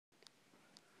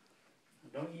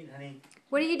Don't eat, honey.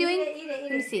 What are you doing? Eat it.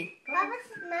 Let me see. Mama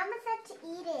said to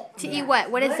eat it. To eat what?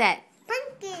 What is that?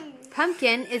 Pumpkin.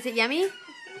 Pumpkin. Is it yummy?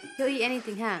 He'll eat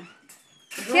anything, huh?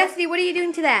 Chastity, what are you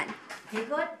doing to that? You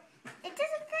good? It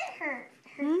doesn't fit her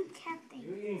cat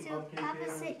thing. So Papa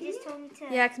just told me to.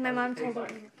 Yeah, because my mom told her.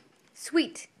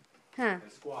 Sweet. Huh? A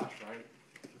squash, right?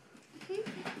 It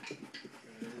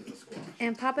is a squash.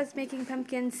 And Papa's making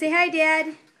pumpkins. Say hi,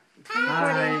 Dad.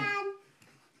 Hi.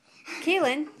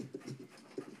 Kaylin.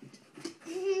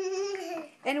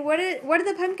 And what are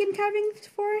the pumpkin carvings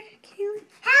for, Kaylin?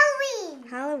 Halloween.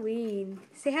 Halloween.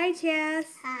 Say hi, Chas.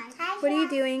 Hi. What are you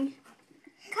doing?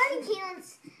 Cutting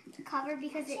Kaylin's cover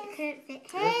because it couldn't fit.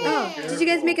 Hey. Oh, did you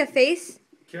guys make a face?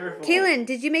 Careful. Kaylin,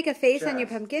 did you make a face on your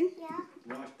Chas. pumpkin? Yeah.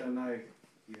 Wash the knife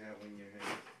you have in your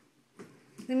hand.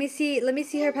 Let me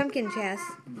see her pumpkin, Chas.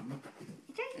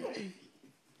 It's right here.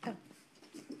 Oh.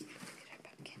 Look at her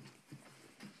pumpkin.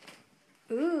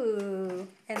 Ooh.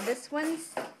 And this one's,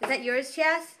 is that yours,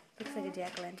 Chas? Looks like a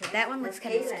jack-o'-lantern. That one looks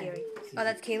kind of scary. Oh,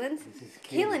 that's Kaylin's?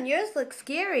 Kaylin, yours looks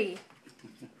scary.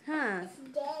 Huh.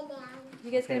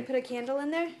 You guys gonna put a candle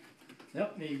in there?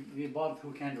 Yep, we bought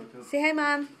 2 candles too. Say hi,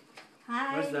 Mom.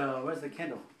 Hi. Where's the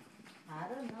candle? I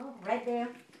don't know. Right there.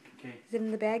 Okay. Is it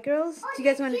in the bag, girls? Do you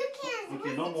guys want?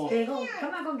 Okay, no more. There you go.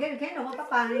 Come on, go get a candle. What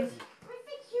Papa needs.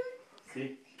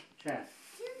 See, Chas.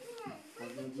 What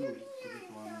do you do? This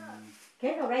one.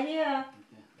 Candle right here.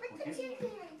 Okay.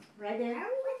 Right there.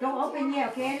 Don't open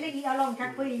yet, okay? Leave it alone.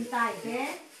 Tuck put it inside, okay?